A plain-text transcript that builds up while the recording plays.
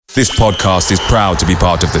This podcast is proud to be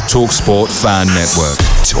part of the TalkSport Fan Network.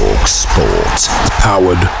 TalkSport.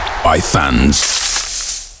 Powered by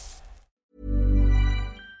fans.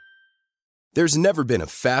 There's never been a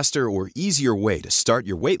faster or easier way to start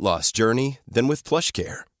your weight loss journey than with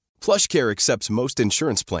PlushCare. PlushCare accepts most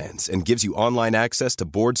insurance plans and gives you online access to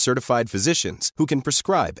board-certified physicians who can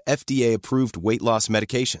prescribe FDA-approved weight loss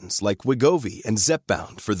medications like Wegovy and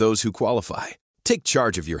Zepbound for those who qualify. Take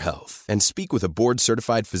charge of your health and speak with a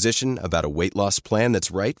board-certified physician about a weight loss plan that's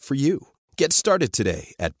right for you. Get started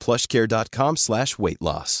today at plushcare.com/weight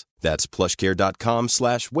loss. That's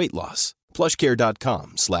plushcare.com/weight loss.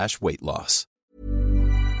 plushcare.com/weight loss.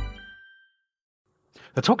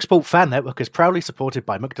 The TalkSport Fan Network is proudly supported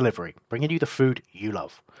by McDelivery, bringing you the food you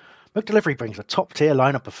love. McDelivery brings a top-tier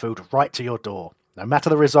lineup of food right to your door. No matter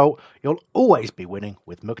the result, you'll always be winning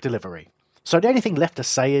with McDelivery. So the only thing left to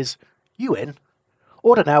say is, you in?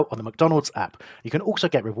 Order now on the McDonald's app. You can also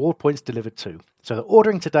get reward points delivered too, so that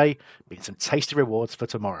ordering today means some tasty rewards for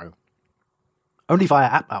tomorrow. Only via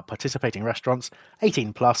app at participating restaurants,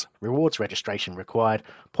 18 plus, rewards registration required,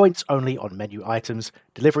 points only on menu items,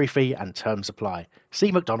 delivery fee and terms apply.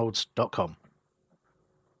 See mcdonalds.com.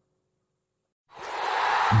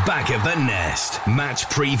 Back of the Nest Match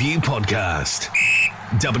Preview Podcast.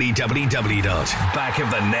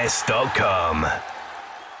 www.backofthenest.com.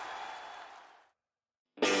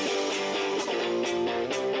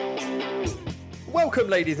 Welcome,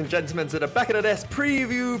 ladies and gentlemen, to the Back of the Nest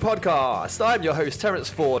Preview Podcast. I'm your host, Terence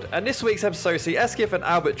Ford, and this week's episode see Eskif and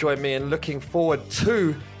Albert join me in looking forward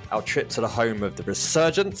to our trip to the home of the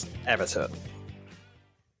resurgent Everton.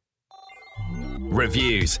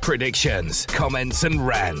 Reviews, predictions, comments and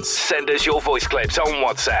rants. Send us your voice clips on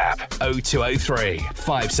WhatsApp 0203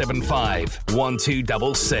 575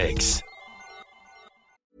 1266.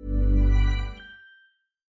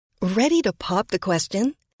 Ready to pop the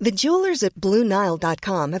question? The jewelers at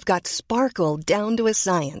BlueNile.com have got sparkle down to a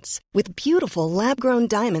science with beautiful lab-grown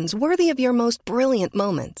diamonds worthy of your most brilliant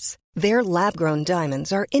moments. Their lab-grown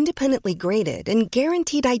diamonds are independently graded and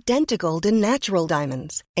guaranteed identical to natural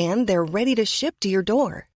diamonds, and they're ready to ship to your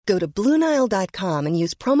door. Go to BlueNile.com and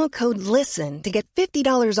use promo code LISTEN to get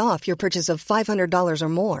 $50 off your purchase of $500 or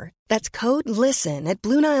more. That's code LISTEN at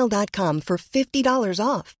BlueNile.com for $50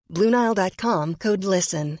 off. BlueNile.com, code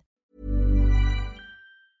LISTEN.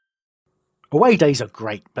 Away days are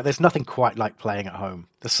great, but there's nothing quite like playing at home.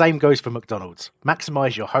 The same goes for McDonald's.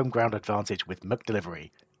 Maximise your home ground advantage with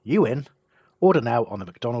McDelivery. You in? Order now on the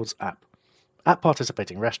McDonald's app. At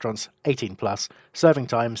participating restaurants, 18 plus, serving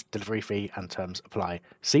times, delivery fee and terms apply.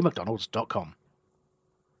 See mcdonalds.com.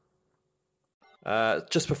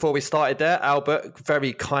 Just before we started there, Albert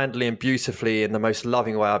very kindly and beautifully, in the most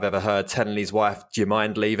loving way I've ever heard, telling his wife, do you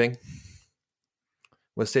mind leaving?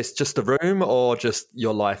 Was this just the room or just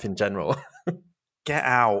your life in general? Get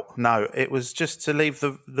out. No, it was just to leave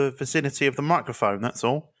the vicinity of the microphone, that's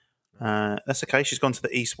all. That's okay. She's gone to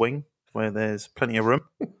the East Wing, where there's plenty of room,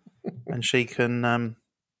 and she can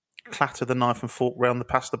clatter the knife and fork round the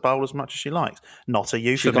pasta bowl as much as she likes. Not a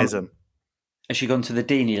euphemism. Has she gone to the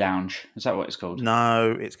Deanie Lounge? Is that what it's called?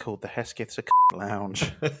 No, it's called the Hesketh's a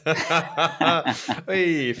Lounge.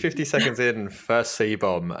 Hey, 50 seconds in, first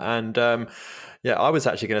C-bomb. And yeah, I was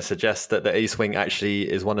actually going to suggest that the East Wing actually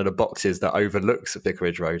is one of the boxes that overlooks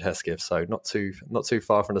Vicarage Road, Hesketh. So not too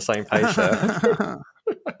far from the same page there.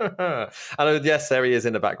 And yes, there he is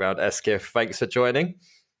in the background, Eskif. Thanks for joining.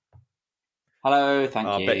 Hello, thank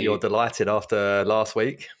you. I bet you're delighted after last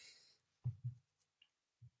week.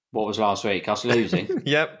 What was last week? Us losing?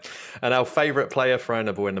 Yep. And our favourite player throwing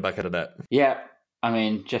the ball in the back of the net. Yeah. I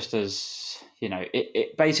mean, just as, you know,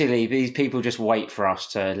 it basically, these people just wait for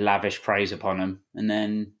us to lavish praise upon them and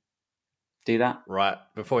then do that. Right.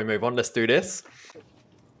 Before we move on, let's do this.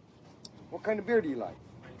 What kind of beer do you like?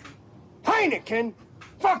 Heineken?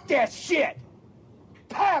 Fuck that shit!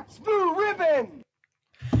 Pabst Blue Ribbon!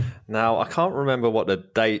 Now, I can't remember what the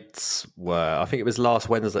dates were. I think it was last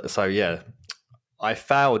Wednesday. So, yeah, I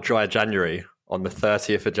fouled Dry January on the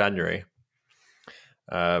 30th of January.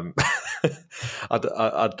 I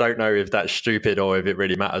don't know if that's stupid or if it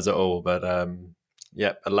really matters at all. But,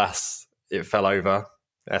 yeah, alas, it fell over.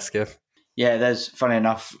 Eskif. Yeah, there's, funny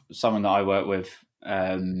enough, someone that I work with,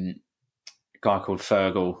 a guy called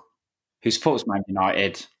Fergal, who supports Man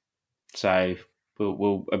United. So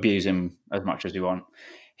we'll abuse him as much as we want.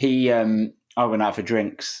 I went out for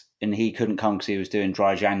drinks and he couldn't come because he was doing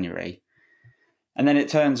Dry January. And then it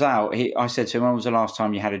turns out, I said to him, when was the last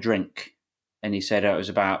time you had a drink? And he said it was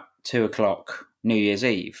about 2:00 New Year's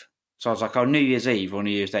Eve. So I was like, oh, New Year's Eve or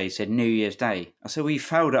New Year's Day? He said, New Year's Day. I said, well, you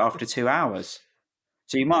failed it after 2 hours.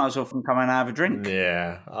 So you might as well come and have a drink.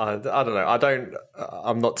 Yeah, I don't know.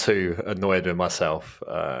 I'm not too annoyed with myself,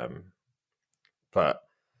 but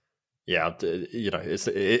yeah,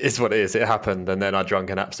 it's what it is. It happened, and then I drank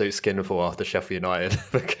an absolute skinful after Sheffield United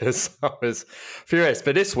because I was furious.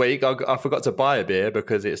 But this week I forgot to buy a beer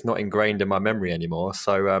because it's not ingrained in my memory anymore.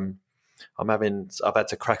 So I've had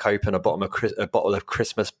to crack open a bottle of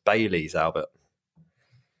Christmas Baileys, Albert.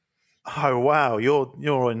 Oh wow,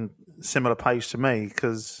 you're in similar pace to me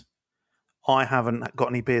because I haven't got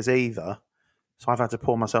any beers either, so I've had to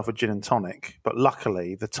pour myself a gin and tonic. But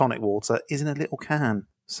luckily, the tonic water is in a little can,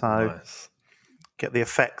 so Nice. Get the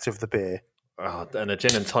effect of the beer. Oh, and a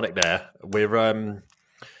gin and tonic there. We're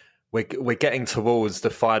getting towards the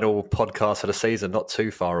final podcast of the season, not too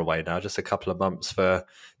far away now, just a couple of months for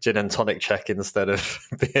gin and tonic check instead of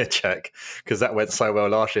beer check, because that went so well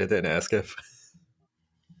last year, didn't it, Skiff?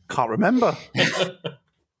 Can't remember.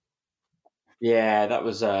 Yeah, that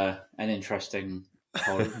was an interesting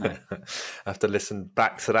poll, isn't it? I have to listen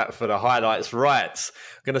back to that for the highlights. Right,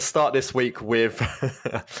 I'm going to start this week with...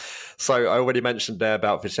 So I already mentioned there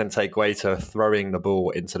about Vicente Guaita throwing the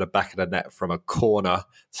ball into the back of the net from a corner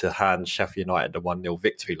to hand Sheffield United the 1-0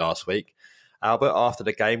 victory last week. Albert, after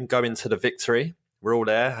the game, going to the victory. We're all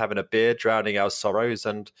there having a beer, drowning our sorrows,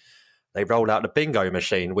 and they rolled out the bingo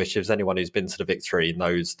machine, which if anyone who's been to the victory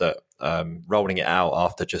knows that rolling it out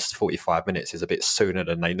after just 45 minutes is a bit sooner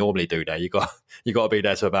than they normally do there. You got to be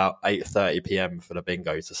there to about 8:30 p.m. for the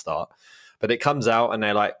bingo to start. But it comes out and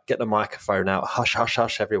they're like, get the microphone out, hush, hush,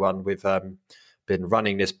 hush, everyone. We've been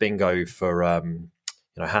running this bingo for,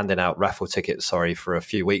 handing out raffle tickets, for a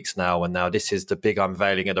few weeks now. And now this is the big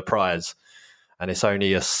unveiling of the prize. And it's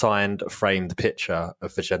only a signed, framed picture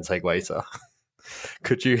of Vicente Guaita.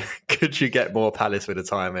 Could you get more Palace with the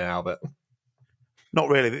time here, Albert? Not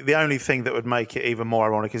really. The only thing that would make it even more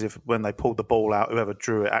ironic is if when they pulled the ball out, whoever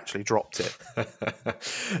drew it actually dropped it.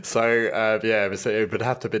 So it would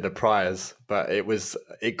have to have been the prize, but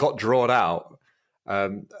it got drawn out.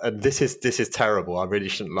 And this is terrible. I really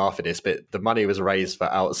shouldn't laugh at this, but the money was raised for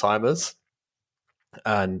Alzheimer's.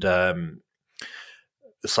 And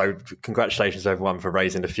so congratulations everyone for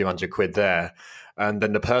raising a few £100 there. And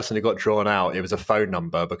then the person who got drawn out, it was a phone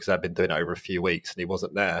number because I'd been doing it over a few weeks and he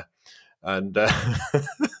wasn't there. And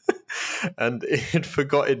and he'd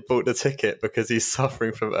forgot he'd bought the ticket because he's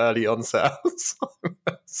suffering from early onset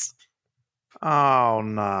Alzheimer's. Oh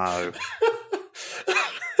no!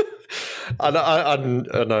 I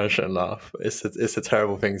know I shouldn't laugh. It's a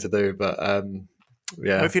terrible thing to do, but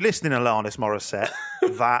yeah. Well, if you're listening, Alanis Morissette,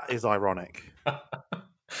 that is ironic.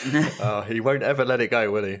 He won't ever let it go,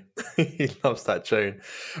 will he? He loves that tune.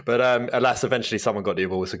 But alas, eventually someone got the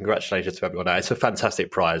award, so congratulations to everyone. It's a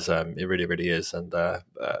fantastic prize. It really, really is. And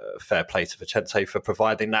fair play to Vicente for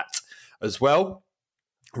providing that as well.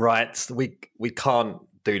 Right, we can't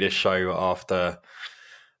do this show after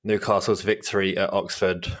Newcastle's victory at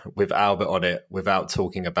Oxford with Albert on it without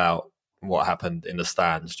talking about what happened in the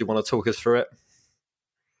stands. Do you want to talk us through it?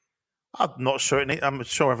 I'm not sure. I'm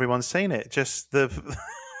sure everyone's seen it. Just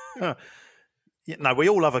no, we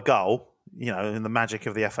all love a goal, in the magic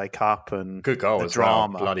of the FA Cup and good goal, the as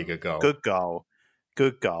drama. Well. Bloody good goal.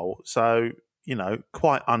 Good goal. So,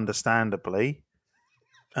 quite understandably,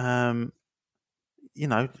 over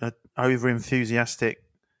enthusiastic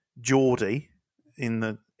Geordie in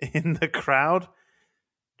the crowd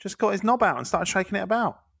just got his knob out and started shaking it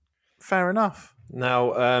about. Fair enough.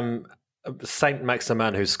 Now, Saint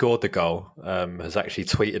Maximin, who scored the goal, has actually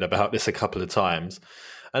tweeted about this a couple of times.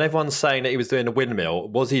 And everyone's saying that he was doing a windmill.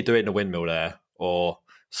 Was he doing a windmill there? Or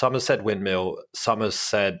some have said windmill, some have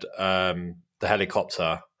said the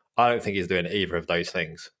helicopter. I don't think he's doing either of those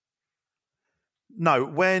things. No,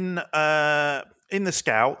 when in the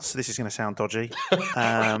Scouts, this is going to sound dodgy.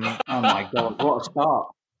 Oh my God, what a start.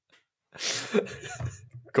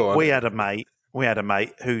 Go on. We had a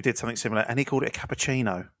mate who did something similar and he called it a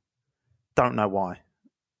cappuccino. Don't know why.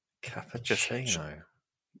 Cappuccino.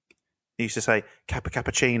 He used to say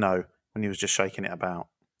cappuccino when he was just shaking it about.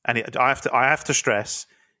 And I have to stress,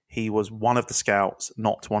 he was one of the Scouts,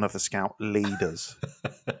 not one of the Scout leaders.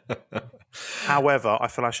 However, I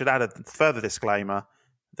feel I should add a further disclaimer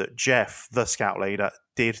that Jeff, the Scout leader,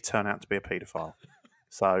 did turn out to be a paedophile.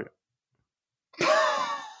 So,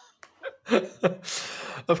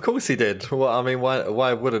 of course he did. Well, I mean,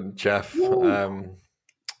 why wouldn't Jeff? It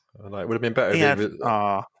would have been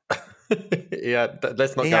better.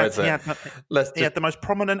 Let's not go into it. He had the most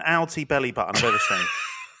prominent outie belly button I've ever seen.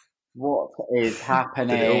 What is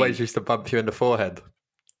happening? Did it always used to bump you in the forehead?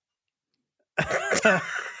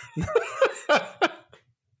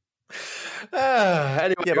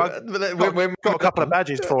 Anyway, Yeah, but we've got a couple of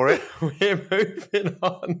badges for it. We're moving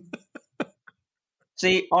on.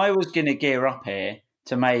 See, I was going to gear up here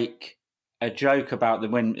to make a joke about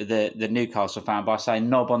the Newcastle fan by saying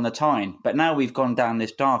knob on the Tyne, but now we've gone down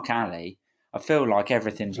this dark alley. I feel like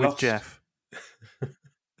everything's With lost. Jeff.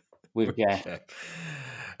 With Jeff.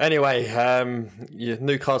 Anyway, you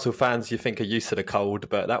Newcastle fans, you think are used to the cold,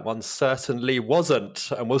 but that one certainly wasn't.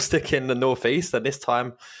 And we'll stick in the northeast, and this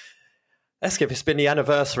time, Eskip, it's been the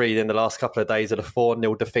anniversary in the last couple of days of the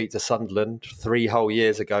 4-0 defeat to Sunderland 3 whole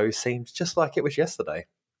years ago. Seems just like it was yesterday.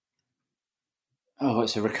 Oh,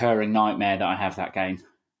 it's a recurring nightmare that I have that game.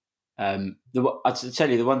 I'll tell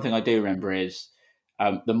you, the one thing I do remember is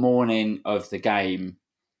the morning of the game,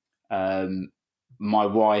 my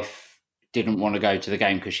wife didn't want to go to the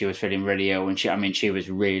game because she was feeling really ill. And she was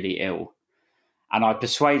really ill. And I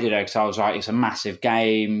persuaded her because I was like, it's a massive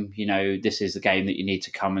game. You know, this is the game that you need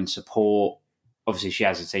to come and support. Obviously, she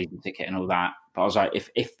has a season ticket and all that. But I was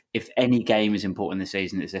like, if any game is important this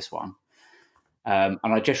season, it's this one. And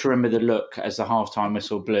I just remember the look as the halftime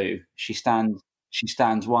whistle blew. She stands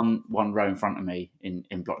one row in front of me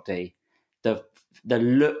in Block D. The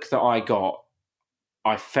look that I got,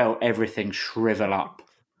 I felt everything shrivel up.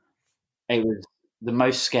 It was the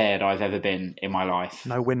most scared I've ever been in my life.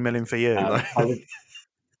 No windmilling for you. No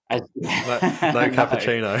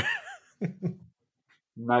cappuccino.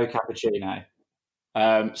 No cappuccino.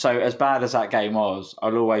 So as bad as that game was,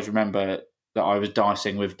 I'll always remember that I was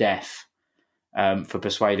dicing with death for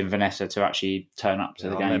persuading Vanessa to actually turn up to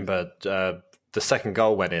the game. I remember the second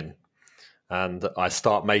goal went in, and I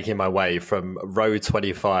start making my way from row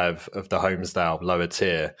 25 of the Holmesdale lower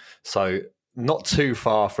tier. So not too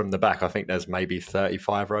far from the back. I think there's maybe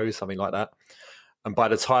 35 rows, something like that. And by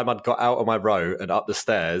the time I'd got out of my row and up the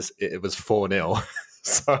stairs, it was 4-0.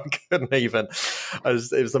 So I couldn't even. It was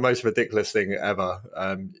the most ridiculous thing ever.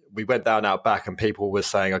 We went down out back and people were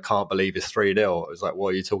saying, I can't believe it's 3-0. It was like, what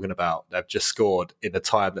are you talking about? They've just scored in the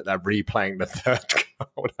time that they're replaying the third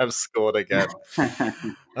goal. They've scored again.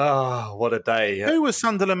 Oh, what a day. Who was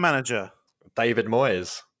Sunderland manager? David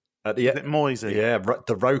Moyes. Moisey? Yeah,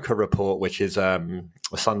 the Roker Report, which is a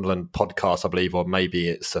Sunderland podcast, I believe, or maybe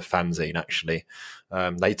it's a fanzine, actually.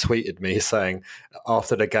 They tweeted me saying,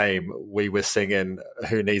 after the game, we were singing,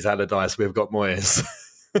 Who Needs Allardyce? We've got Moyes.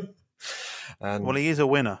 And well, he is a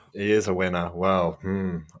winner. He is a winner. Well,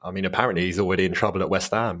 I mean, apparently he's already in trouble at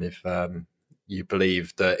West Ham, if you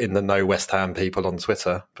believe the in the know West Ham people on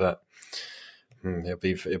Twitter. But it'll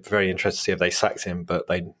be very interesting to see if they sacked him, but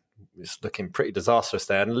it's looking pretty disastrous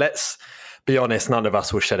there. And let's be honest, none of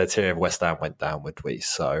us will shed a tear if West Ham went down, would we?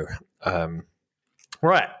 So,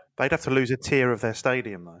 right. They'd have to lose a tier of their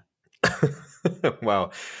stadium, though.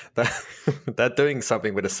 Well, they're doing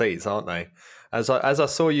something with the seats, aren't they? As I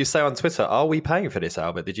saw you say on Twitter, are we paying for this,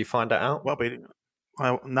 Albert? Did you find that out? Well,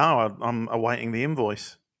 no, I'm awaiting the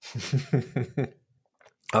invoice.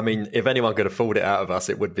 I mean, if anyone could afford it out of us,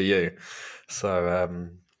 it would be you. So,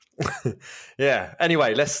 yeah.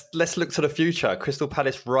 Anyway, let's look to the future. Crystal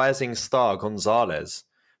Palace rising star Gonzalez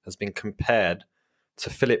has been compared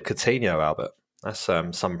to Philip Coutinho, Albert. That's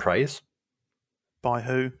some praise. By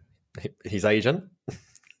who? His agent.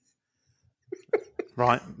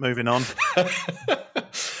 Right, moving on.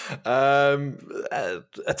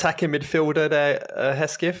 Attacking midfielder there,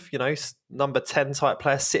 Hesketh, number 10 type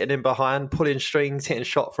player, sitting in behind, pulling strings, hitting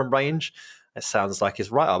shot from range. It sounds like it's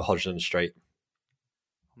right up Hodgson Street.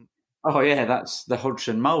 Oh, yeah, that's the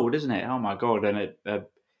Hodgson mould, isn't it? Oh, my God. And a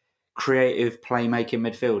creative playmaking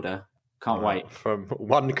midfielder. Can't wait. From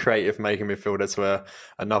one creative making midfielder to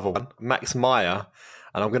another one. Max Meyer.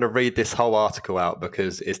 And I'm going to read this whole article out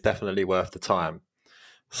because it's definitely worth the time.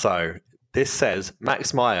 So this says,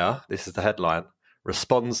 Max Meyer, this is the headline,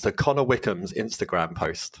 responds to Connor Wickham's Instagram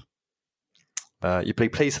post. You'd be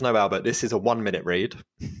pleased to know, Albert, this is a 1-minute read.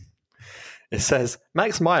 It says,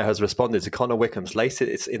 Max Meyer has responded to Connor Wickham's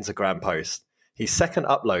latest Instagram post. His second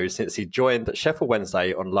upload since he joined Sheffield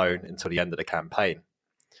Wednesday on loan until the end of the campaign.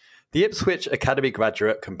 The Ipswich Academy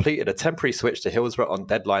graduate completed a temporary switch to Hillsborough on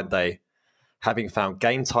deadline day, having found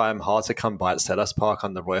game time hard to come by at Selhurst Park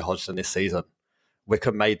under Roy Hodgson this season.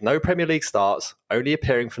 Wickham made no Premier League starts, only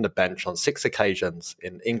appearing from the bench on 6 occasions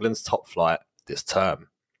in England's top flight this term.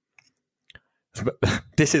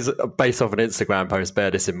 This is based off an Instagram post,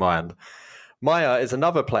 bear this in mind. Meyer is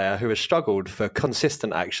another player who has struggled for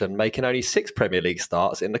consistent action, making only 6 Premier League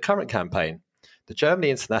starts in the current campaign. The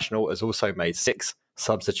Germany international has also made 6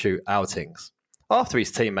 substitute outings. After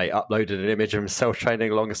his teammate uploaded an image of himself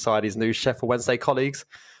training alongside his new Sheffield Wednesday colleagues,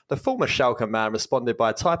 the former Schalke man responded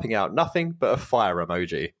by typing out nothing but a fire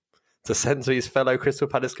emoji to send to his fellow Crystal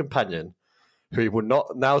Palace companion, who he will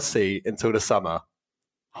not now see until the summer,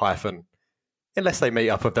 hyphen, unless they meet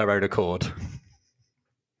up of their own accord.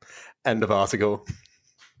 End of article.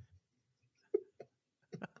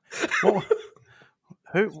 What?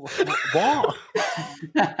 Who? What?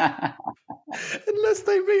 Unless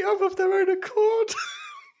they meet up of their own accord.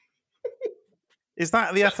 Is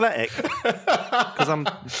that The Athletic? Because I'm.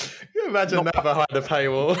 Can you imagine that behind a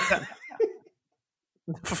paywall?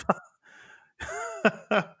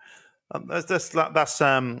 That's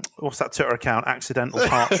what's that Twitter account? Accidental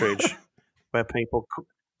Partridge, where people.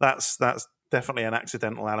 That's definitely an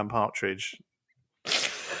accidental Alan Partridge.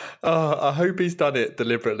 Oh, I hope he's done it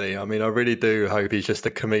deliberately. I mean, I really do hope he's just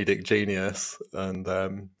a comedic genius.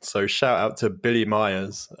 And so shout out to Billy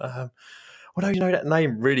Myers. Although, you know, that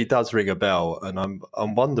name really does ring a bell. And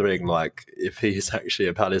I'm wondering, like, if he's actually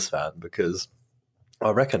a Palace fan, because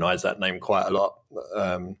I recognise that name quite a lot.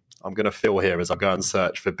 I'm going to feel here as I go and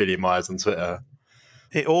search for Billy Myers on Twitter.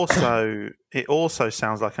 It also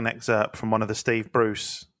sounds like an excerpt from one of the Steve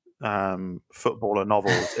Bruce footballer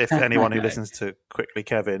novels. If anyone who listens to Quickly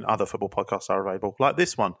Kevin, other football podcasts are available, like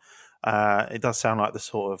this one. It does sound like the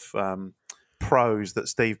sort of prose that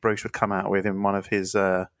Steve Bruce would come out with in one of his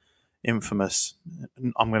infamous.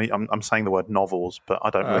 I'm saying the word novels, but I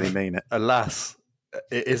don't really mean it. Alas,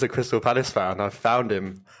 it is a Crystal Palace fan. I found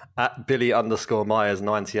him at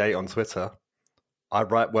Billy_Myers98 on Twitter. I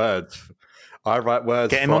write words.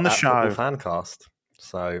 Get him on the show. Fancast.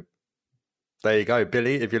 So there you go,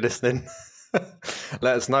 Billy. If you're listening,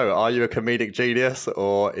 let us know. Are you a comedic genius,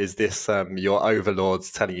 or is this your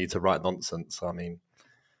overlords telling you to write nonsense? I mean,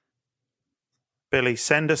 Billy,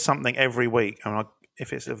 send us something every week, and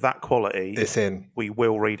if it's of that quality, it's in. We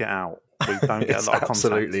will read it out. We don't get a lot of contact.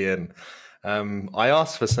 Absolutely in. I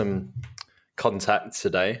asked for some contact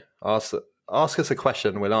today. Ask us a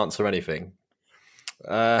question. We'll answer anything.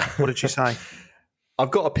 What did you say? I've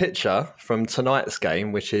got a picture from tonight's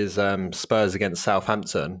game, which is Spurs against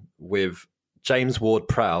Southampton, with James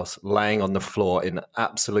Ward-Prowse laying on the floor in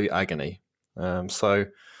absolute agony. So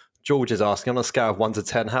George is asking, on a scale of 1 to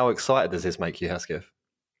 10, how excited does this make you, Hesketh?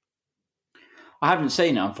 I haven't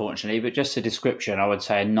seen it, unfortunately, but just a description, I would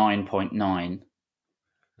say a 9.9.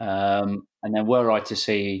 And then were I to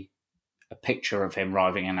see a picture of him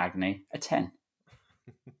writhing in agony, a 10.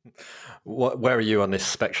 Where are you on this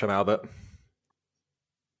spectrum, Albert?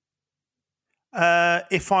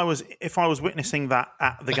 If I was witnessing that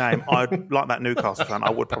at the game, I'd like that Newcastle fan. I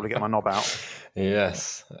would probably get my knob out.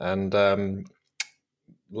 Yes, and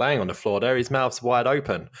laying on the floor there, his mouth's wide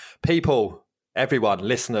open. People, everyone,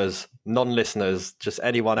 listeners, non-listeners, just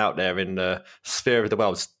anyone out there in the sphere of the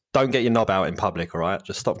world, don't get your knob out in public. All right,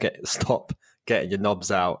 just stop getting your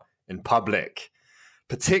knobs out in public,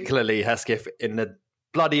 particularly Hesketh in the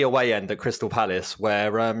bloody away end at Crystal Palace,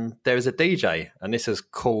 where there is a DJ, and this has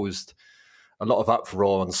caused a lot of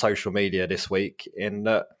uproar on social media this week. In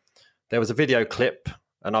that there was a video clip,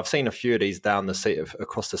 and I've seen a few of these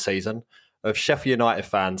across the season, of Sheffield United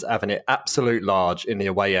fans having it absolute large in the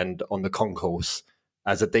away end on the concourse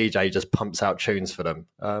as a DJ just pumps out tunes for them.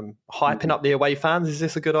 Hyping up the away fans, is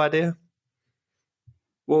this a good idea?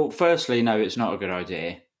 Well, firstly, no, it's not a good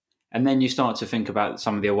idea. And then you start to think about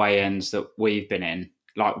some of the away ends that we've been in,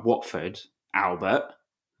 like Watford, Albert,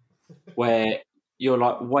 where you're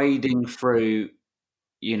like wading through,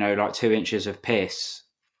 like 2 inches of piss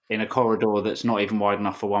in a corridor that's not even wide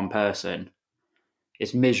enough for one person.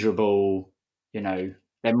 It's miserable. There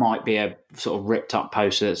might be a sort of ripped up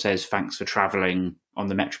poster that says thanks for travelling on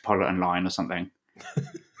the Metropolitan line or something.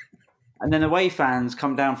 And then away fans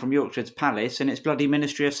come down from Yorkshire to Palace and it's bloody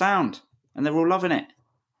Ministry of Sound and they're all loving it.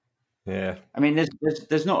 Yeah. I mean,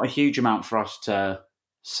 there's not a huge amount for us to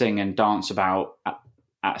sing and dance about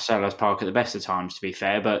at Selhurst Park at the best of times, to be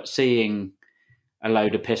fair, but seeing a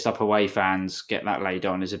load of pissed up away fans get that laid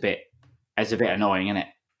on is a bit annoying, isn't it?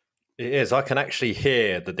 It is. I can actually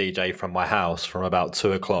hear the DJ from my house from about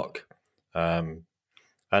 2:00.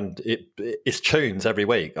 And it's tunes every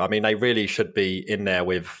week. I mean, they really should be in there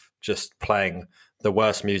with just playing the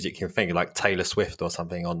worst music you can think, like Taylor Swift or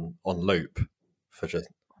something on loop. For just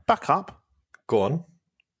back up. Go on.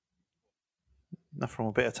 From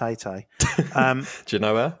a bit of Tay-Tay. Do you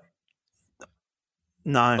know her?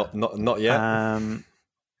 No, not yet.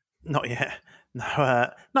 Not yet. No.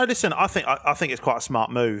 Listen, I think it's quite a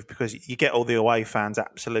smart move because you get all the away fans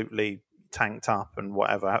absolutely tanked up and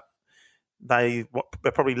whatever. They're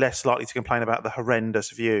probably less likely to complain about the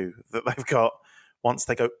horrendous view that they've got once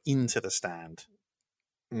they go into the stand.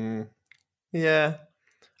 Yeah.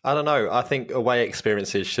 I don't know. I think away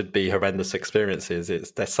experiences should be horrendous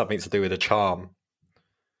experiences. There's something to do with the charm.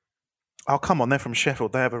 Oh, come on. They're from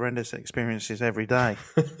Sheffield. They have horrendous experiences every day.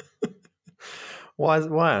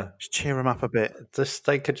 Why? Just cheer them up a bit.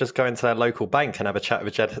 They could just go into their local bank and have a chat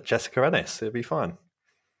with Jessica Ennis. It'd be fine.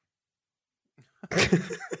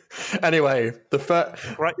 Anyway,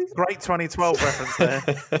 great 2012 reference there.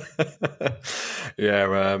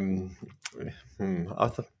 Yeah,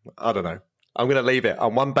 I don't know. I'm going to leave it.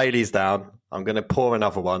 I'm one Bailey's down. I'm going to pour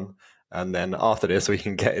another one, and then after this, we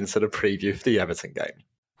can get into the preview of the Everton game.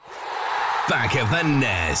 Back of the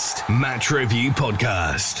Nest Match Review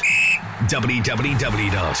Podcast.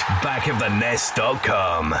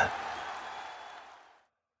 www.backofthenest.com.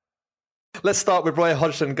 Let's start with Roy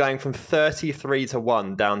Hodgson going from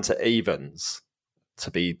 33-1 down to evens to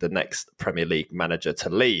be the next Premier League manager to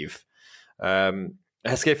leave.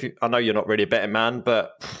 Hesketh, I know you're not really a betting man,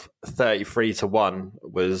 but 33-1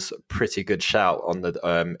 was a pretty good shout on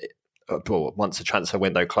the once the transfer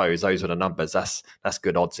window closed. Those were the numbers. That's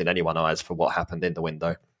good odds in anyone's eyes for what happened in the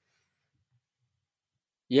window.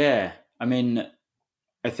 Yeah, I mean,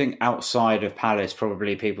 I think outside of Palace,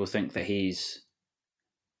 probably people think that he's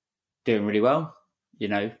doing really well, you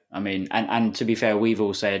know. I mean, and to be fair, we've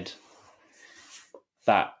all said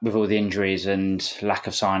that with all the injuries and lack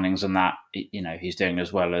of signings and that, you know, he's doing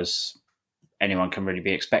as well as anyone can really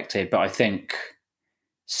be expected. But I think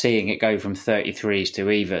seeing it go from 33s to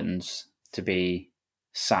evens to be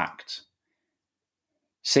sacked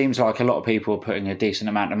seems like a lot of people are putting a decent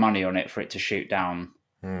amount of money on it for it to shoot down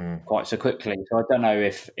quite so quickly. So I don't know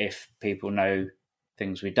if people know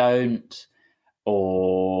things we don't,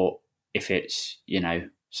 or if it's, you know,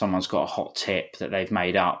 someone's got a hot tip that they've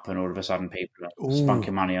made up and all of a sudden people are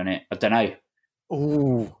spunking money on it. I don't know.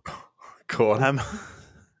 Ooh. Go on.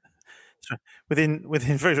 So within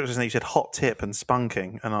very short, you said hot tip and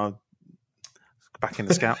spunking, and I'll back in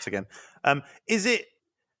the scouts again. Is it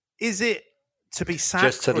to be sacked?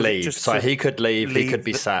 Just to leave. So he could leave, he could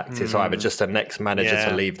be sacked. It's either just the next manager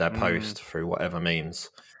to leave their post through whatever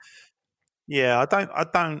means. Yeah, I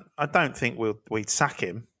don't think we'd sack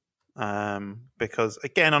him. Because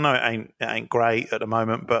again, I know it ain't great at the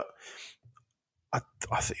moment, but I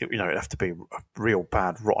think, you know, it'd have to be a real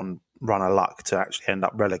bad, rotten run of luck to actually end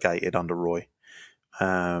up relegated under Roy.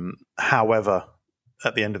 However,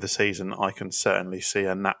 at the end of the season, I can certainly see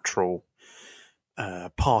a natural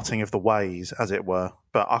parting of the ways, as it were.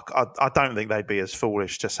 But I don't think they'd be as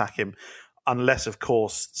foolish to sack him, unless, of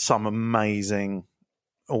course, some amazing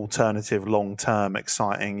alternative, long-term,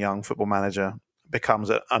 exciting young football manager becomes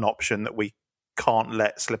an option that we can't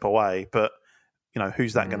let slip away. But, you know,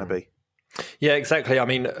 who's that going to be? Yeah, exactly. I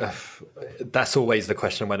mean, that's always the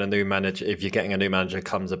question when a new manager, if you're getting a new manager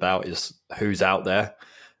comes about, is who's out there.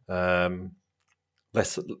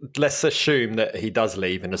 Let's assume that he does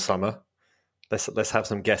leave in the summer. Let's have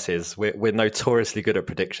some guesses. We're notoriously good at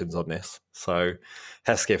predictions on this. So,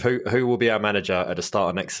 Hesketh, who will be our manager at the start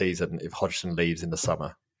of next season if Hodgson leaves in the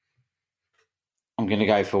summer? I'm going to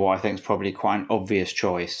go for what I think is probably quite an obvious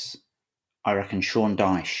choice. I reckon Sean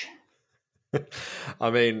Dyche.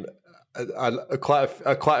 I mean, quite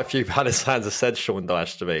a few Palace fans have said Sean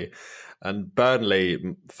Dyche to me, and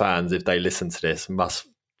Burnley fans, if they listen to this, must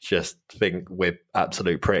just think we're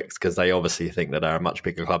absolute pricks because they obviously think that they're a much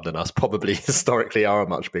bigger club than us. Probably historically are a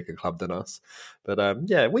much bigger club than us. But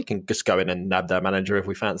yeah, we can just go in and nab their manager if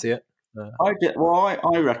we fancy it.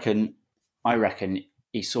 I reckon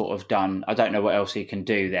he's sort of done. I don't know what else he can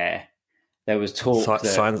do there. There was talk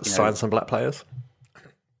sign some black players.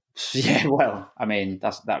 Yeah, well, I mean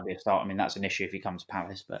that would be a start. I mean that's an issue if he comes to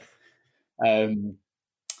Palace, but no,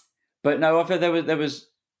 I thought there was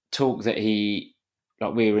talk that we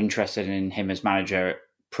were interested in him as manager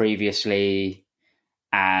previously,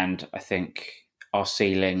 and I think our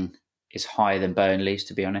ceiling is higher than Burnley's,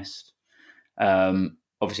 to be honest.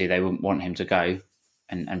 Obviously, they wouldn't want him to go,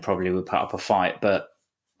 and probably would put up a fight, but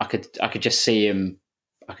I could just see him.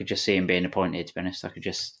 I could just see him being appointed. To be honest, I could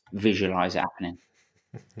just visualise it happening.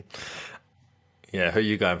 Yeah, who are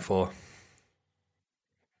you going for?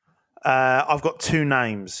 I've got two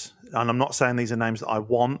names, and I'm not saying these are names that I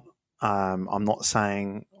want. I'm not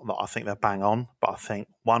saying that I think they're bang on, but I think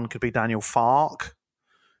one could be Daniel Farke.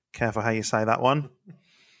 Careful how you say that one.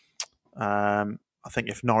 I think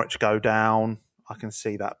if Norwich go down, I can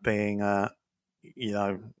see that being,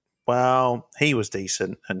 well, he was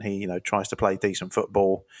decent and he, tries to play decent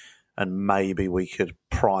football, and maybe we could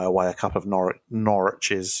pry away a couple of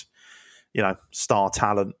Norwich's, star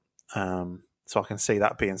talent. So I can see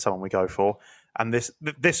that being someone we go for. And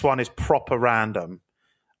this one is proper random.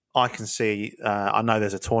 I can see, I know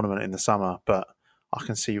there's a tournament in the summer, but I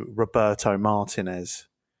can see Roberto Martinez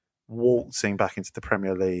waltzing back into the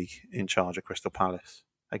Premier League in charge of Crystal Palace.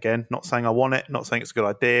 Again, not saying I want it, not saying it's a good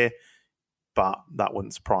idea, but that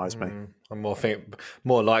wouldn't surprise me. I'm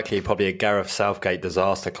more likely probably a Gareth Southgate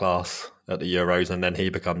disaster class at the Euros, and then he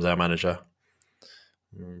becomes our manager.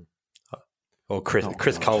 Or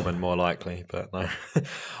Chris Coleman, more likely, but no.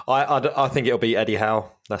 I think it'll be Eddie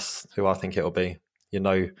Howe. That's who I think it'll be.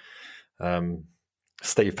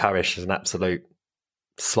 Steve Parish is an absolute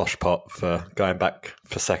slosh pot for going back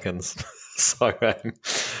for seconds. So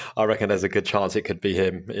I reckon there's a good chance it could be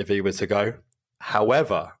him if he was to go.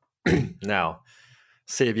 However, now,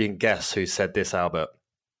 see if you can guess who said this, Albert.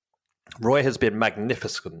 Roy has been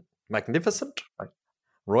magnificent. Magnificent?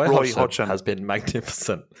 Roy Hodgson has been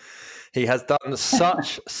magnificent. He has done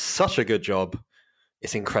such a good job.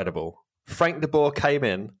 It's incredible. Frank de Boer came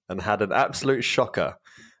in and had an absolute shocker.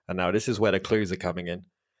 And now this is where the clues are coming in.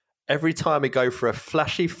 Every time we go for a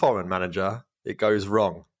flashy foreign manager, it goes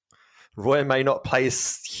wrong. Roy may not play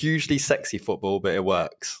hugely sexy football, but it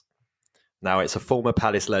works. Now it's a former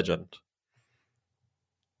Palace legend.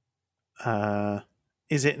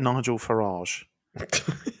 Is it Nigel Farage?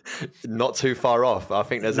 Not too far off. I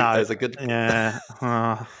think there's a good... Yeah.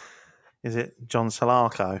 Is it John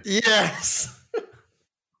Solarco? Yes!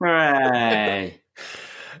 Hooray!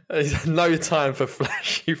 There's no time for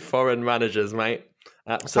flashy foreign managers, mate.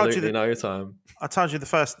 Absolutely no time. I told you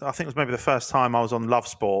I think it was maybe the first time I was on Love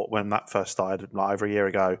Sport when that first started, like over a year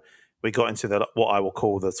ago. We got into what I will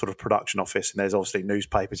call the sort of production office, and there's obviously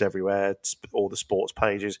newspapers everywhere, all the sports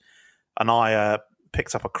pages. And I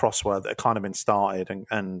picked up a crossword that had kind of been started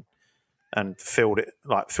and filled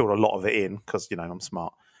a lot of it in because, I'm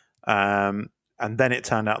smart. And then it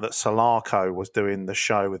turned out that Solarco was doing the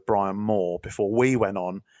show with Brian Moore before we went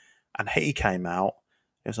on, and he came out.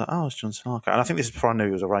 It was like, oh, it's John Solarco. And I think this is before I knew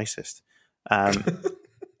he was a racist.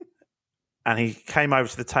 And he came over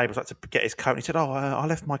to the table to get his coat, and he said, I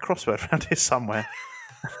left my crossword around here somewhere.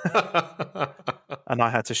 And I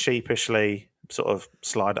had to sheepishly sort of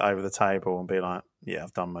slide it over the table and be like, yeah,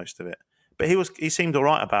 I've done most of it. But he seemed all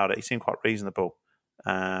right about it. He seemed quite reasonable.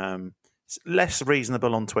 Less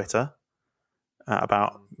reasonable on Twitter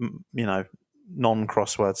about,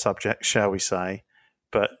 non-crossword subjects, shall we say.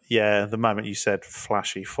 But yeah, the moment you said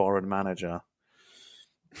flashy foreign manager,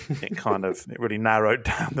 it really narrowed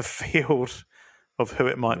down the field of who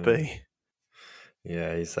it might be.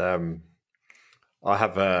 Yeah, he's. I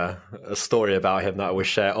have a story about him that I will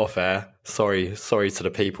share off air. Sorry to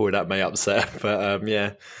the people that may upset, but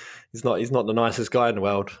he's not the nicest guy in the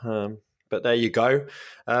world. But there you go.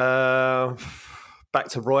 Back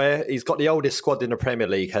to Roy. He's got the oldest squad in the Premier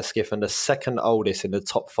League, Hesketh, and the second oldest in the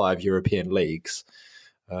top 5 European leagues.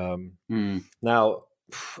 Now,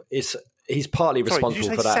 he's partly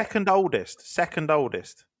responsible for that. Second oldest. Second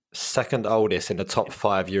oldest in the top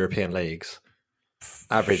 5 European leagues.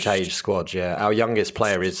 Average age squad, yeah. Our youngest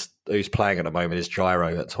player who's playing at the moment is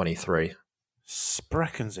Gyro at 23.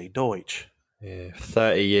 Sprechen Sie Deutsch. Yeah,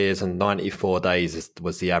 30 years and 94 days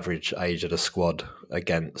was the average age of the squad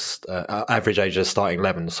against average age of the starting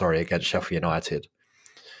 11. Against Sheffield United,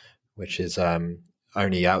 which is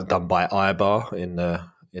only outdone by Eibar in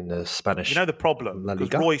the Spanish. You know the problem,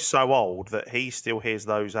 because Roy's so old that he still hears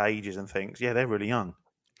those ages and thinks, yeah, they're really young.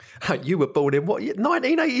 You were born in what,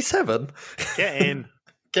 1987? Get in.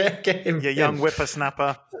 Get in. You young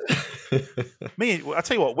whippersnapper. I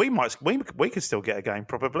tell you what, we could still get a game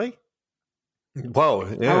probably. Well,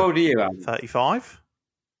 yeah. How old are you, Alan? 35.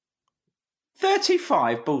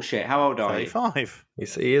 35? Bullshit. How old are you? 35.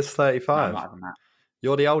 He is 35. No, that.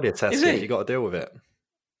 You're the oldest, Hesketh. You got to deal with it.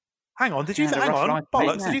 Hang on, did you think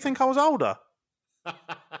I was older?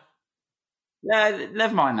 Yeah,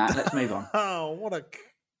 never mind that. Let's move on. Oh, what a...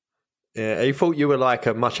 Yeah, he thought you were like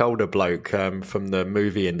a much older bloke from the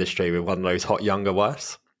movie industry with one of those hot younger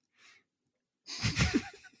wives.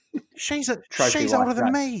 She's older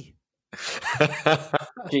than me.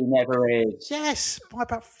 She never is. Yes, by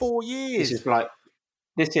about 4 years.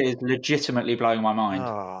 This is legitimately blowing my mind.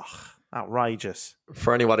 Oh, outrageous.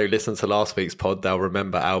 For anyone who listened to last week's pod, they'll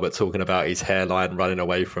remember Albert talking about his hairline running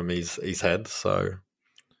away from his head. So,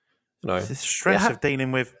 it's the stress of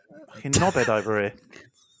dealing with fucking knobhead over here.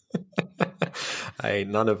 Hey,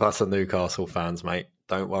 none of us are Newcastle fans, mate.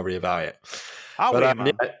 Don't worry about it.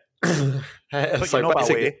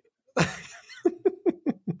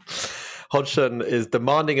 Hodgson is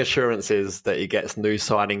demanding assurances that he gets new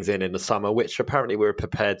signings in the summer, which apparently we're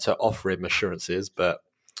prepared to offer him assurances, but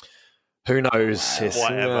who knows?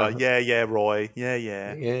 Whatever. Yeah, Roy.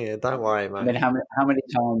 Yeah. Don't worry, man. I mean, how many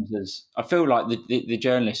times I feel like the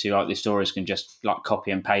journalists who write these stories can just like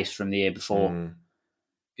copy and paste from the year before.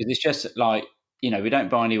 Because it's just like, we don't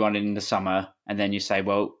buy anyone in the summer and then you say,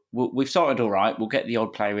 well, we've started all right. We'll get the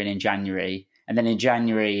odd player in January, and then in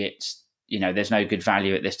January it's there's no good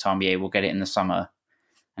value at this time of year. We'll get it in the summer,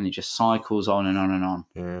 and it just cycles on and on and on.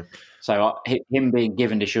 Yeah. So him being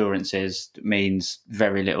given assurances means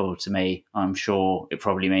very little to me. I'm sure it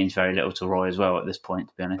probably means very little to Roy as well at this point,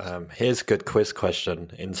 to be honest. Here's a good quiz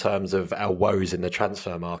question in terms of our woes in the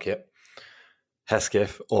transfer market.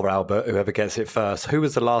 Hesketh or Albert, whoever gets it first. Who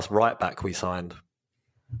was the last right back we signed?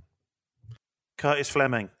 Curtis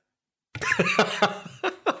Fleming.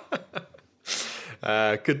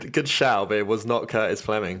 Good shout, but it was not Curtis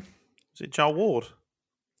Fleming. Was it Joel Ward?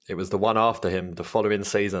 It was the one after him, the following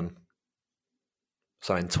season.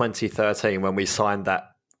 So in 2013, when we signed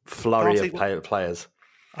that flurry of players.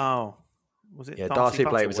 Oh, was it? Yeah, Darcy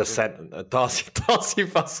Blake was a centre. Darcy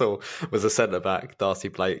Fussell was a centre back. Darcy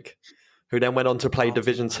Blake, who then went on to play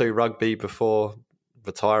Division 2 rugby before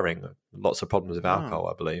retiring. Lots of problems with alcohol,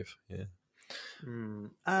 I believe. Yeah.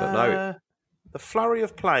 But no, the flurry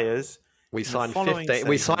of players. We signed 15.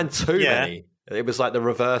 We signed too many. It was like the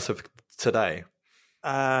reverse of today.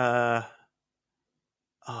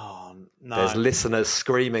 No. There's listeners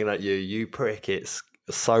screaming at you, you prick. It's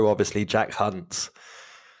so obviously Jack Hunt.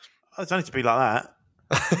 It don't need to be like that.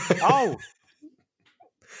 Oh.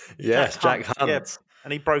 Yes, Jack Hunt. Yeah.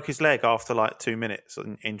 And he broke his leg after like 2 minutes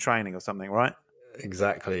in training or something, right?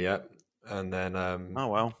 Exactly, yeah. And then... oh,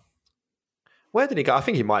 well. Where did he go? I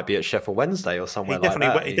think he might be at Sheffield Wednesday or somewhere like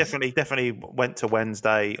that. He definitely went to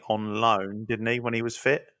Wednesday on loan, didn't he, when he was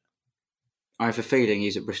fit? I have a feeling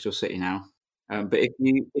he's at Bristol City now. But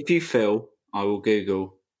if you feel, I will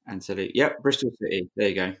Google and say, yep, Bristol City. There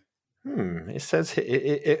you go. It says,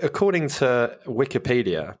 according to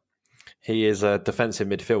Wikipedia, he is a defensive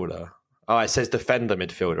midfielder. Oh, it says defender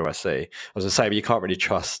midfielder, I see. I was going to say, but you can't really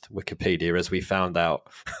trust Wikipedia, as we found out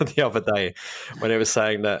the other day when it was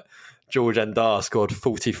saying that George Endar scored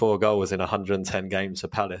 44 goals in 110 games for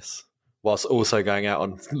Palace, whilst also going out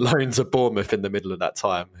on loan to Bournemouth in the middle of that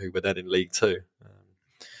time, who were then in League Two.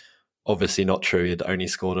 Obviously not true. He'd only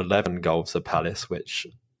scored 11 goals for Palace, which,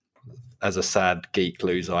 as a sad geek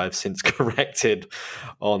loser, I've since corrected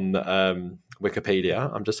on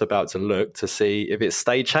Wikipedia. I'm just about to look to see if it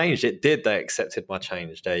stayed changed. It did. They accepted my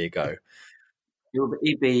change. There you go.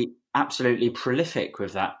 He'd be absolutely prolific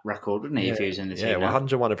with that record, wouldn't he, if he was in the team? Yeah,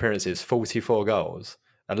 101 appearances, 44 goals.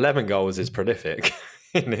 11 goals is prolific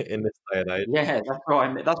in this day and age. Yeah, that's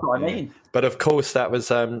what I mean. But of course, that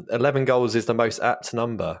was 11 goals is the most apt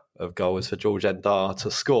number of goals for George Endar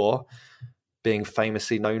to score, being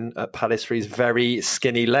famously known at Palace for his very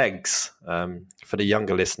skinny legs. For the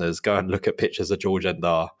younger listeners, go and look at pictures of George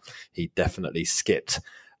Endar. He definitely skipped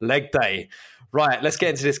leg day. Right, let's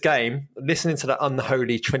get into this game. Listening to the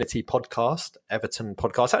Unholy Trinity podcast, Everton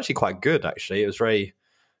podcast, actually quite good, actually. It was very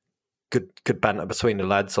good banter between the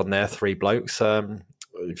lads on there, three blokes.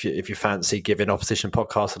 If you fancy giving opposition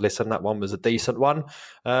podcast a listen, that one was a decent one.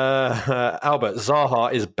 Albert,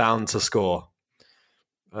 Zaha is bound to score.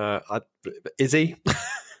 Is he?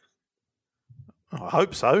 I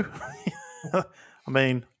hope so. I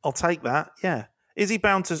mean, I'll take that. Yeah. Is he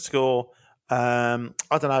bound to score? I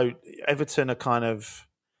don't know. Everton are kind of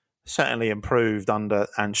certainly improved under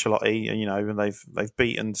Ancelotti. And they've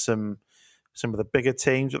beaten some of the bigger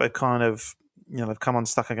teams, but they've kind of they've come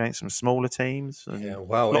unstuck against some smaller teams. And a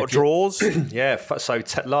lot of draws. Yeah. So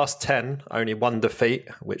last 10, only one defeat,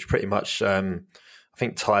 which pretty much I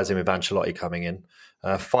think ties in with Ancelotti coming in.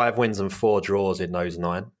 5 wins and 4 draws in those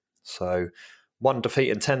 9. So 1 defeat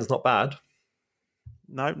in 10 is not bad.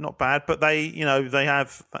 No, not bad. But they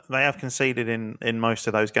have conceded in most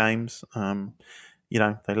of those games.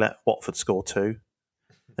 They let Watford score 2.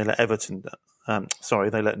 They let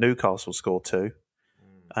they let Newcastle score 2.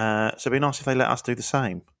 So it'd be nice if they let us do the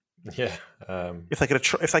same. Yeah. If they could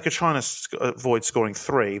try and avoid scoring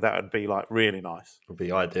 3, that would be like really nice. Would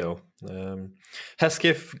be ideal.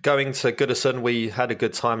 Hesketh going to Goodison, we had a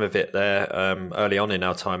good time of it there early on in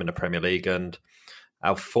our time in the Premier League, and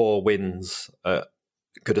our 4 wins at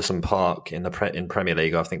Goodison Park in Premier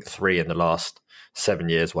League, I think 3 in the last 7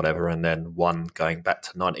 years, whatever, and then 1 going back to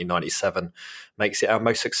 1997, makes it our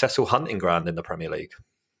most successful hunting ground in the Premier League.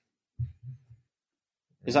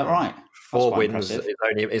 Is that right? 4 wins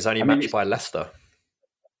is only matched by Leicester.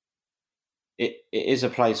 It is a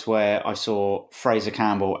place where I saw Fraser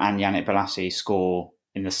Campbell and Yannick Bolasie score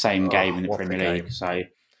in the same game in the Premier League. So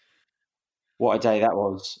what a day that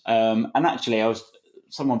was. And actually,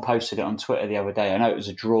 someone posted it on Twitter the other day. I know it was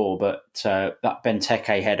a draw, but that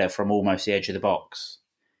Benteke header from almost the edge of the box.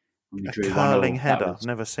 A curling header. I've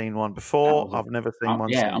never seen one before. I've never seen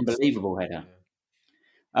one since. Unbelievable header.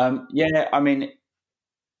 I mean,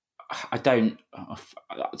 I don't,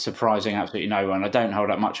 surprising absolutely no one, I don't hold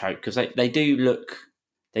up much hope because they do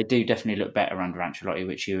definitely look better under Ancelotti,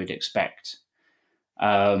 which you would expect.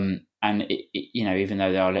 And even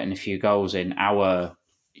though they are letting a few goals in, our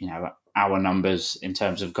numbers in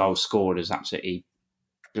terms of goals scored is absolutely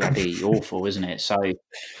bloody awful, isn't it? So,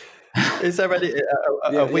 is there any?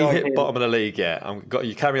 Have we hit bottom of the league yet?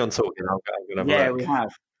 You carry on talking. I'm going to have a look. We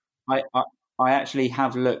have. I actually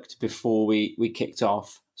have looked before we kicked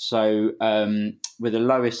off. So we're the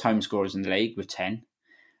lowest home scorers in the league with 10,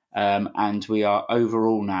 and we are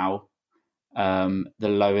overall now the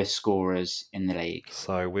lowest scorers in the league.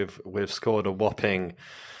 So we've scored a whopping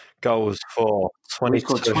goals for 22. We've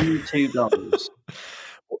scored 22 goals.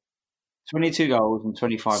 22 goals in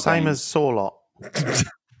 25 Same games. as Sorlot.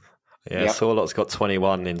 Yeah, yep. Sorlot's got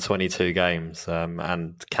 21 in 22 games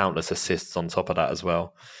and countless assists on top of that as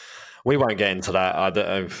well. We won't get into that.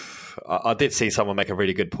 I did see someone make a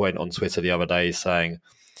really good point on Twitter the other day saying,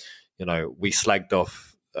 we slag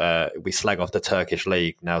off the Turkish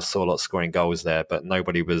league. Now Sorlot's scoring goals there, but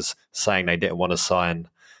nobody was saying they didn't want to sign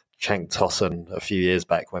Cenk Tosun a few years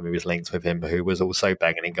back when we was linked with him, who was also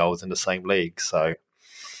banging in goals in the same league. So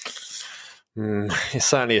it's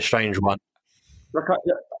certainly a strange one. Look,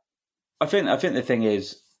 I think the thing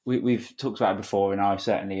is we've talked about it before, and I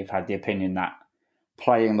certainly have had the opinion that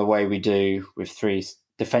playing the way we do with 3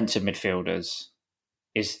 defensive midfielders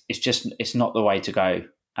it's not the way to go.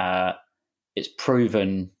 It's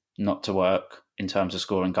proven not to work in terms of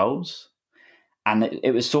scoring goals, and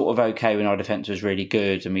it was sort of okay when our defence was really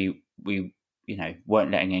good and we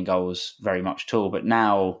weren't letting in goals very much at all. But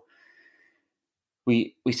now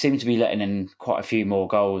we seem to be letting in quite a few more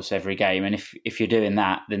goals every game, and if you're doing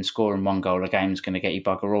that, then scoring 1 goal a game is going to get you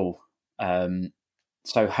bugger all.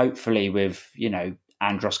 So hopefully with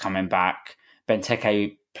Andros coming back,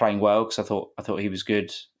 Benteke playing well, because I thought he was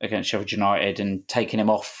good against Sheffield United, and taking him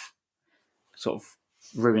off sort of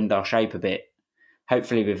ruined our shape a bit.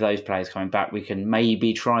 Hopefully with those players coming back, we can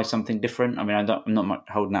maybe try something different. I mean, I'm not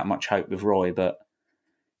holding that much hope with Roy, but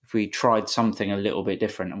if we tried something a little bit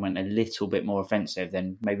different and went a little bit more offensive,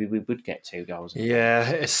 then maybe we would get 2 goals. Yeah,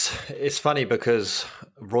 it's funny because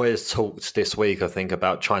Roy has talked this week, I think,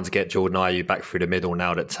 about trying to get Jordan Ayew back through the middle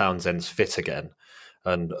now that Townsend's fit again.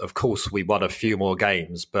 And of course, we won a few more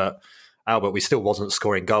games, but Albert, we still wasn't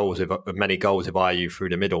scoring goals with many goals with Ayew through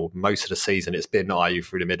the middle. Most of the season, it's been Ayew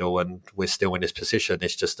through the middle, and we're still in this position.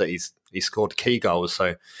 It's just that he scored key goals.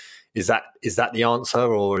 So is that the answer,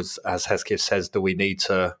 or as Hesketh says, do we need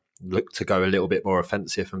to look to go a little bit more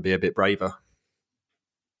offensive and be a bit braver?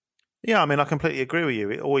 Yeah, I mean, I completely agree with you.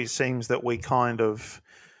 It always seems that we kind of,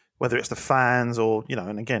 whether it's the fans or,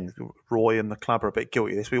 and again, Roy and the club are a bit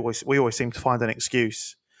guilty of this. We always seem to find an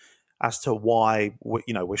excuse as to why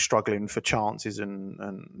we're struggling for chances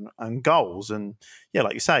and goals. And yeah,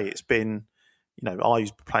 like you say, it's been,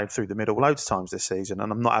 Ayew's played through the middle loads of times this season,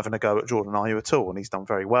 and I'm not having a go at Jordan Ayew at all. And he's done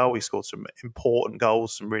very well. He scored some important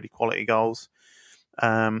goals, some really quality goals.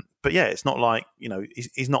 But yeah, it's not like,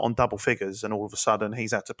 he's not on double figures and all of a sudden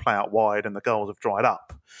he's had to play out wide and the goals have dried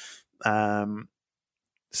up.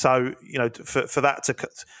 So, for that to,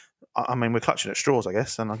 I mean, we're clutching at straws, I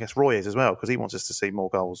guess. And I guess Roy is as well, because he wants us to see more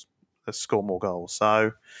goals, score more goals.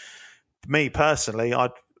 So me personally,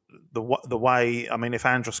 the way, I mean, if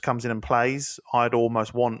Andros comes in and plays, I'd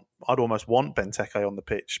almost want Benteke on the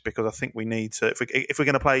pitch, because I think we need to, if we're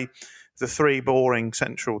going to play the 3 boring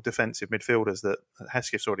central defensive midfielders that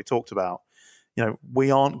Hesketh's already talked about,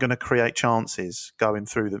 we aren't going to create chances going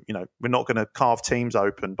through the, we're not going to carve teams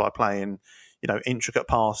open by playing, intricate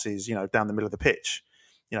passes, down the middle of the pitch.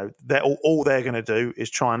 All they're going to do is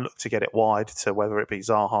try and look to get it wide to whether it be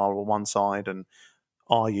Zaha on one side and